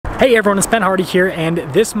Hey everyone, it's Ben Hardy here, and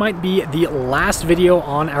this might be the last video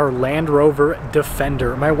on our Land Rover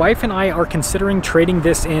Defender. My wife and I are considering trading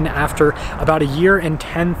this in after about a year and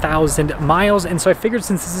 10,000 miles, and so I figured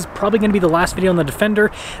since this is probably going to be the last video on the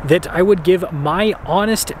Defender that I would give my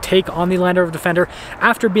honest take on the Land Rover Defender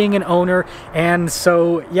after being an owner. And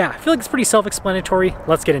so yeah, I feel like it's pretty self-explanatory.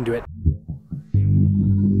 Let's get into it.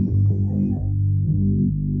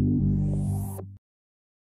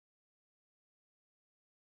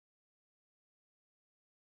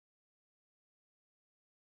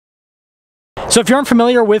 So if you aren't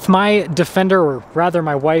familiar with my Defender, or rather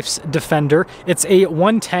my wife's Defender, it's a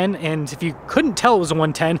 110, and if you couldn't tell it was a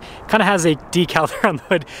 110, kind of has a decal there on the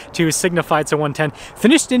hood to signify it's a 110.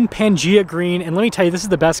 Finished in Pangea green, and let me tell you, this is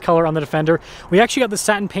the best color on the Defender. We actually got the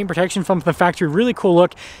satin paint protection from the factory, really cool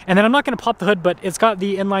look. And then I'm not going to pop the hood, but it's got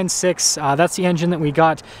the inline 6, that's the engine that we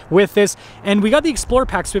got with this. And we got the Explorer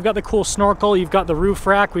pack, so we've got the cool snorkel, you've got the roof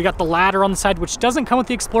rack, we got the ladder on the side, which doesn't come with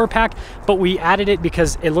the Explorer pack, but we added it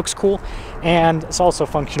because it looks cool. And it's also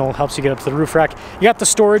functional, helps you get up to the roof rack. You got the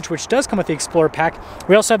storage, which does come with the Explorer pack.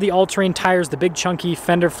 We also have the all-terrain tires, the big chunky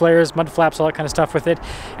fender flares, mud flaps, all that kind of stuff with it.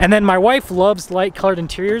 And then my wife loves light colored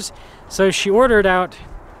interiors, so she ordered out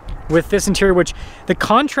with this interior, which the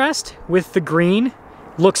contrast with the green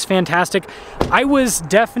looks fantastic. I was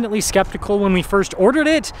definitely skeptical when we first ordered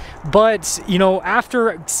it, but you know,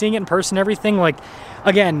 after seeing it in person, everything, like,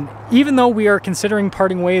 again, even though we are considering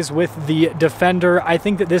parting ways with the Defender, I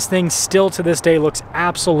think that this thing still to this day looks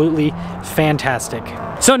absolutely fantastic.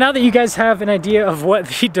 So now that you guys have an idea of what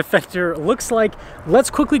the Defender looks like, let's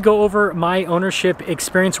quickly go over my ownership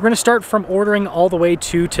experience. We're going to start from ordering all the way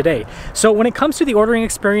to today. So when it comes to the ordering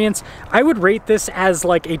experience, I would rate this as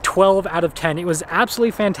like a 12 out of 10. It was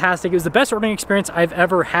absolutely fantastic. It was the best ordering experience I've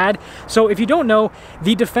ever had. So if you don't know,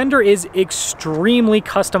 the Defender is extremely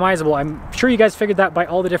customizable. I'm sure you guys figured that by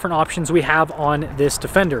all the different options we have on this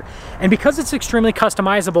Defender. And because it's extremely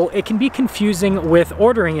customizable, it can be confusing with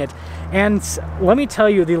ordering it. And let me tell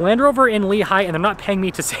you, the Land Rover in Lehigh, and they're not paying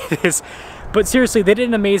me to say this, but seriously, they did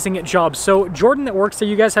an amazing job. So Jordan that works there,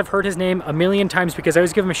 you guys have heard his name a million times because I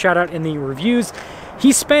always give him a shout out in the reviews.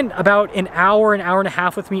 He spent about an hour and a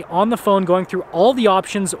half with me on the phone going through all the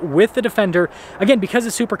options with the Defender. Again, because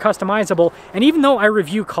it's super customizable. And even though I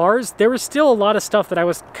review cars, there was still a lot of stuff that I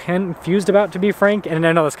was confused about, to be frank. And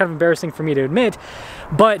I know that's kind of embarrassing for me to admit,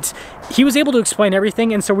 but he was able to explain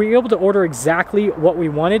everything. And so we were able to order exactly what we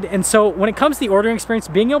wanted. And so when it comes to the ordering experience,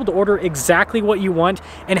 being able to order exactly what you want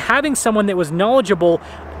and having someone that was knowledgeable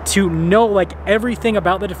to know like everything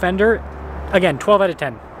about the Defender, again, 12 out of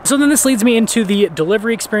 10. So then this leads me into the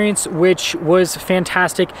delivery experience, which was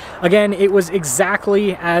fantastic. Again, it was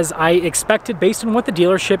exactly as I expected based on what the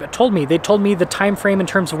dealership told me. They told me the time frame in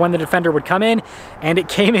terms of when the Defender would come in, and it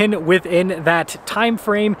came in within that time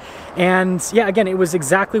frame. And yeah, again, it was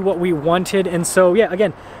exactly what we wanted. And so yeah,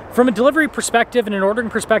 again, from a delivery perspective and an ordering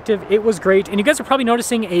perspective, it was great. And you guys are probably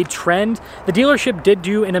noticing a trend. The dealership did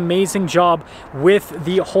do an amazing job with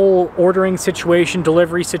the whole ordering situation,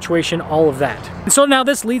 delivery situation, all of that. And so now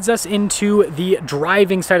this leads us into the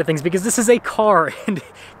driving side of things, because this is a car and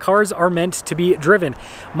cars are meant to be driven.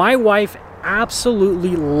 My wife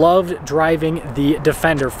absolutely loved driving the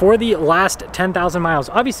Defender for the last 10,000 miles.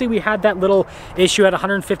 Obviously, we had that little issue at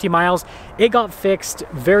 150 miles. It got fixed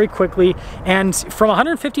very quickly, and from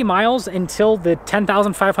 150 miles until the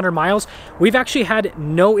 10,500 miles, we've actually had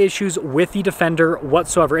no issues with the Defender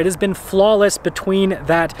whatsoever. It has been flawless between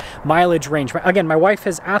that mileage range. Again, my wife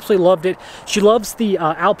has absolutely loved it. She loves the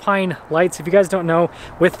Alpine lights. If you guys don't know,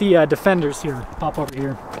 with the Defenders here, pop over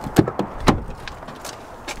here.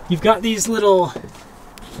 You've got these little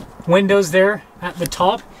windows there at the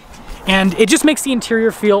top, and it just makes the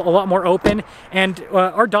interior feel a lot more open. And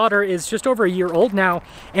our daughter is just over a year old now,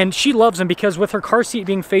 and she loves them because with her car seat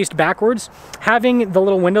being faced backwards, having the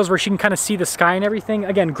little windows where she can kind of see the sky and everything,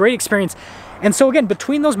 again, great experience. And so again,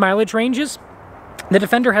 between those mileage ranges, the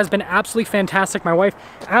Defender has been absolutely fantastic. My wife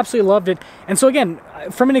absolutely loved it. And so again,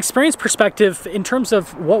 from an experience perspective, in terms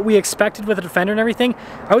of what we expected with the Defender and everything,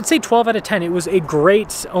 I would say 12 out of 10. It was a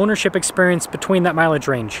great ownership experience between that mileage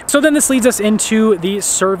range. So then this leads us into the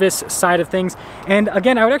service side of things. And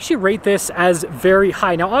again, I would actually rate this as very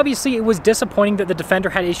high. Now, obviously, it was disappointing that the Defender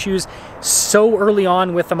had issues so early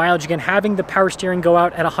on with the mileage. Again, having the power steering go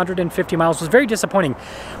out at 150 miles was very disappointing.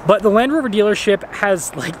 But the Land Rover dealership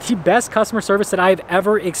has like the best customer service that I've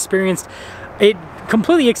ever experienced. It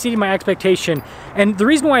completely exceeded my expectation. And the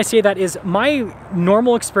reason why I say that is my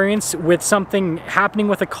normal experience with something happening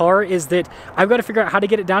with a car is that I've got to figure out how to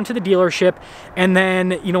get it down to the dealership, and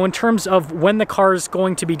then, you know, in terms of when the car is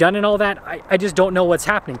going to be done and all that, I just don't know what's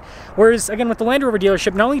happening. Whereas, again, with the Land Rover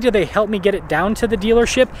dealership, not only do they help me get it down to the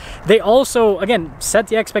dealership, they also, again, set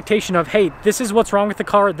the expectation of, hey, this is what's wrong with the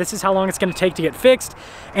car, this is how long it's going to take to get fixed.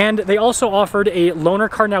 And they also offered a loaner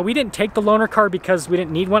car. Now, we didn't take the loaner car because we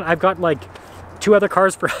didn't need one. I've got like 2 other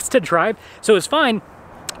cars for us to drive, so it was fine.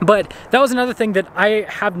 But that was another thing that I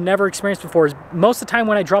have never experienced before, is most of the time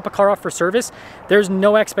when I drop a car off for service, there's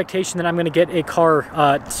no expectation that I'm going to get a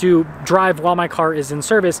car to drive while my car is in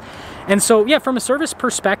service. And so, yeah, from a service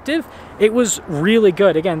perspective, it was really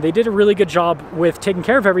good. Again, they did a really good job with taking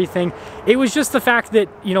care of everything. It was just the fact that,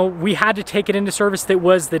 you know, we had to take it into service that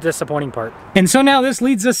was the disappointing part. And so now this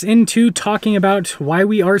leads us into talking about why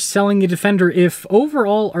we are selling the Defender, if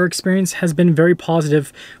overall our experience has been very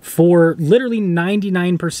positive for literally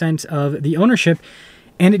 99% of the ownership.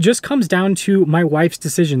 And it just comes down to my wife's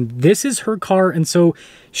decision. This is her car, and so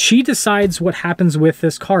she decides what happens with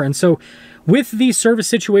this car. And so with the service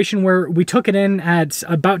situation where we took it in at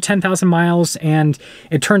about 10,000 miles and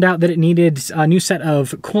it turned out that it needed a new set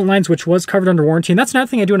of coolant lines, which was covered under warranty. And that's another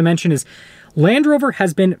thing I do want to mention is Land Rover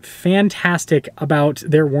has been fantastic about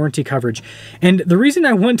their warranty coverage. And the reason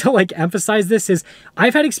I want to like emphasize this is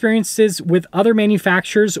I've had experiences with other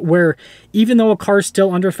manufacturers where even though a car is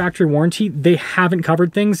still under factory warranty, they haven't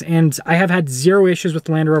covered things. And I have had 0 issues with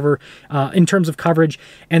Land Rover in terms of coverage.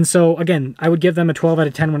 And so again, I would give them a 12 out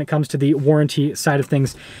of 10 when it comes to the warranty side of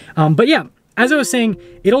things. But yeah, as I was saying,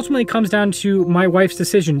 it ultimately comes down to my wife's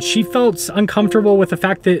decision. She felt uncomfortable with the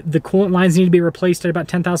fact that the coolant lines need to be replaced at about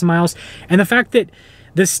 10,000 miles, and the fact that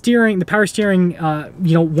the steering, the power steering,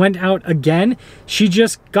 you know, went out again. She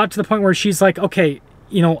just got to the point where she's like, okay,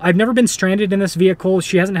 you know, I've never been stranded in this vehicle.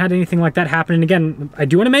 She hasn't had anything like that happen. And again, I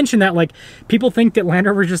do want to mention that, like, people think that Land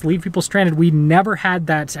Rover just leave people stranded. We never had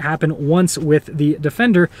that happen once with the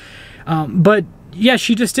Defender, but yeah,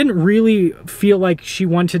 she just didn't really feel like she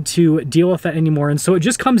wanted to deal with that anymore. And so it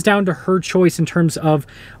just comes down to her choice in terms of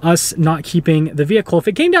us not keeping the vehicle. If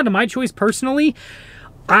it came down to my choice personally,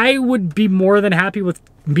 I would be more than happy with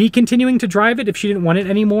me continuing to drive it if she didn't want it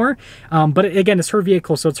anymore. But again, it's her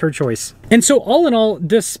vehicle, so it's her choice. And so all in all,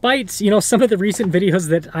 despite, you know, some of the recent videos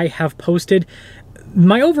that I have posted,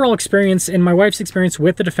 my overall experience and my wife's experience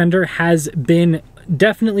with the Defender has been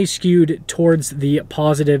definitely skewed towards the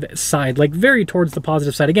positive side, like very towards the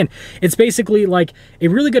positive side. Again, it's basically like a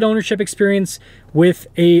really good ownership experience with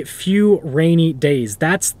a few rainy days.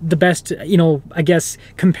 That's the best, you know, I guess,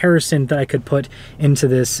 comparison that I could put into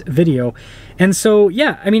this video. And so,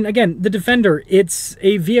 yeah, I mean, again, the Defender, it's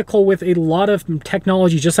a vehicle with a lot of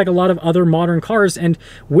technology, just like a lot of other modern cars. And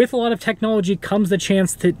with a lot of technology comes the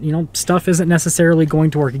chance that, you know, stuff isn't necessarily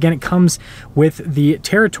going to work. Again, it comes with the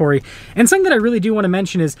territory. And something that I really do want to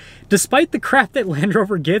mention is, despite the crap that Land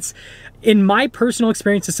Rover gets, in my personal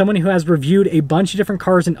experience as someone who has reviewed a bunch of different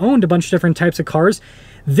cars and owned a bunch of different types of cars,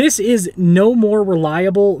 this is no more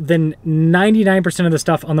reliable than 99% of the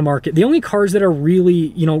stuff on the market. The only cars that are really,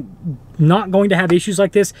 you know, not going to have issues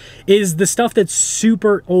like this is the stuff that's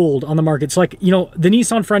super old on the market. So like, you know, the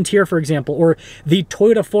Nissan Frontier, for example, or the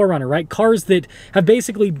Toyota 4Runner, right? Cars that have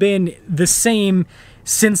basically been the same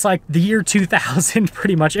since like the year 2000,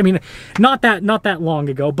 pretty much. I mean, not that long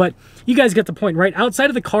ago, but you guys get the point, right? Outside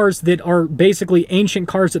of the cars that are basically ancient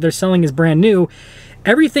cars that they're selling as brand new,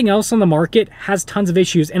 everything else on the market has tons of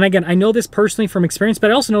issues. And again, I know this personally from experience, but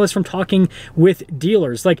I also know this from talking with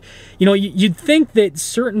dealers. Like, you know, you'd think that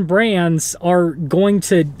certain brands are going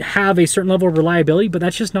to have a certain level of reliability, but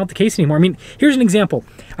that's just not the case anymore. I mean, here's an example.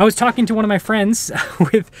 I was talking to one of my friends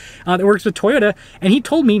that works with Toyota, and he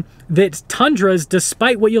told me that Tundras,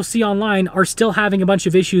 despite what you'll see online, are still having a bunch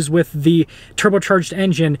of issues with the turbocharged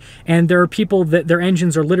engine, and there are people that their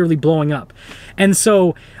engines are literally blowing up. And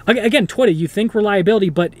so, again, Toyota, you think reliability,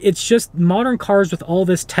 but it's just modern cars with all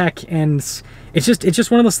this tech, and it's just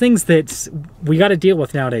one of those things that we got to deal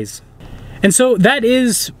with nowadays. And so that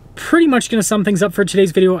is pretty much going to sum things up for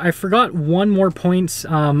today's video. I forgot one more point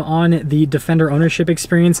on the Defender ownership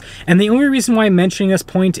experience, and the only reason why I'm mentioning this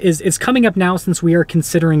point is it's coming up now since we are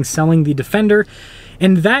considering selling the Defender,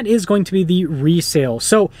 and that is going to be the resale.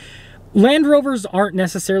 So Land Rovers aren't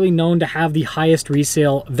necessarily known to have the highest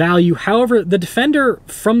resale value. However, the Defender,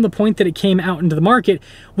 from the point that it came out into the market,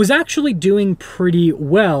 was actually doing pretty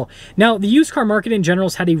well. Now, the used car market in general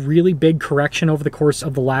has had a really big correction over the course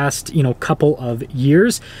of the last, you know, couple of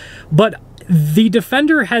years, but the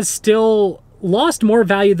Defender has still lost more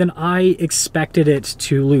value than I expected it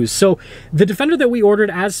to lose. So the Defender that we ordered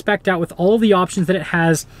as spec'd out with all of the options that it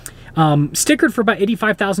has, stickered for about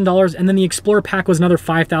 $85,000, and then the Explorer pack was another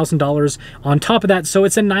 $5,000 on top of that, so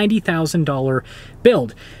it's a $90,000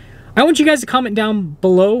 build. I want you guys to comment down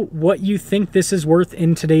below what you think this is worth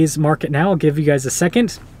in today's market now. I'll give you guys a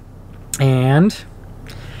second. And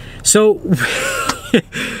so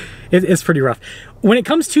it's pretty rough. When it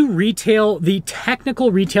comes to retail, the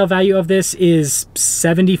technical retail value of this is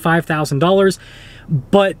 $75,000,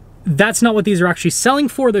 but that's not what these are actually selling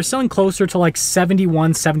for. They're selling closer to like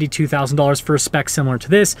 $71,000, $72,000 for a spec similar to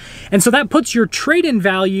this. And so that puts your trade-in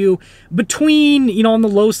value between, you know, on the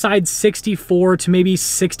low side, $64,000 to maybe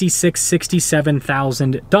 $66,000,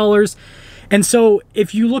 $67,000. And so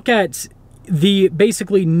if you look at the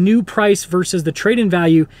basically new price versus the trade-in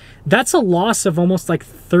value, that's a loss of almost like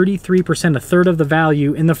 33%, a third of the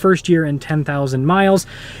value in the first year and 10,000 miles.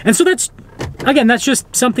 And so that's, again, that's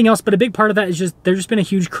just something else, but a big part of that is just there's just been a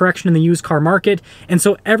huge correction in the used car market, and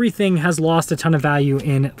so everything has lost a ton of value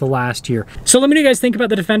in the last year. So let me know what you guys think about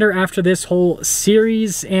the Defender after this whole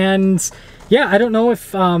series. And yeah, I don't know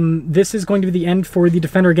if this is going to be the end for the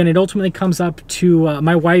Defender. Again, it ultimately comes up to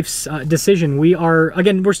my wife's decision.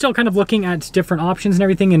 We're still kind of looking at different options and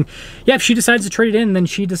everything, and yeah, if she decides to trade it in, then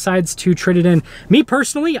she decides to trade it in. Me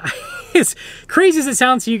personally, as crazy as it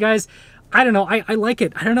sounds to you guys, I don't know, I like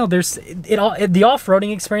it. I don't know, the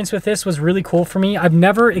off-roading experience with this was really cool for me. I've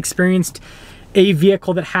never experienced a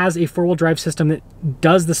vehicle that has a four-wheel drive system that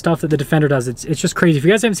does the stuff that the Defender does. It's just crazy. If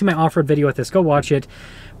you guys haven't seen my off-road video with this, go watch it.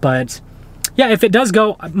 But yeah, if it does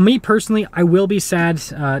go, me personally, I will be sad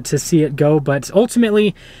to see it go. But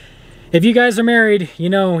ultimately, if you guys are married, you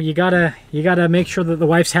know, you gotta make sure that the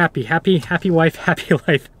wife's happy. Happy wife, happy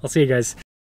life. I'll see you guys.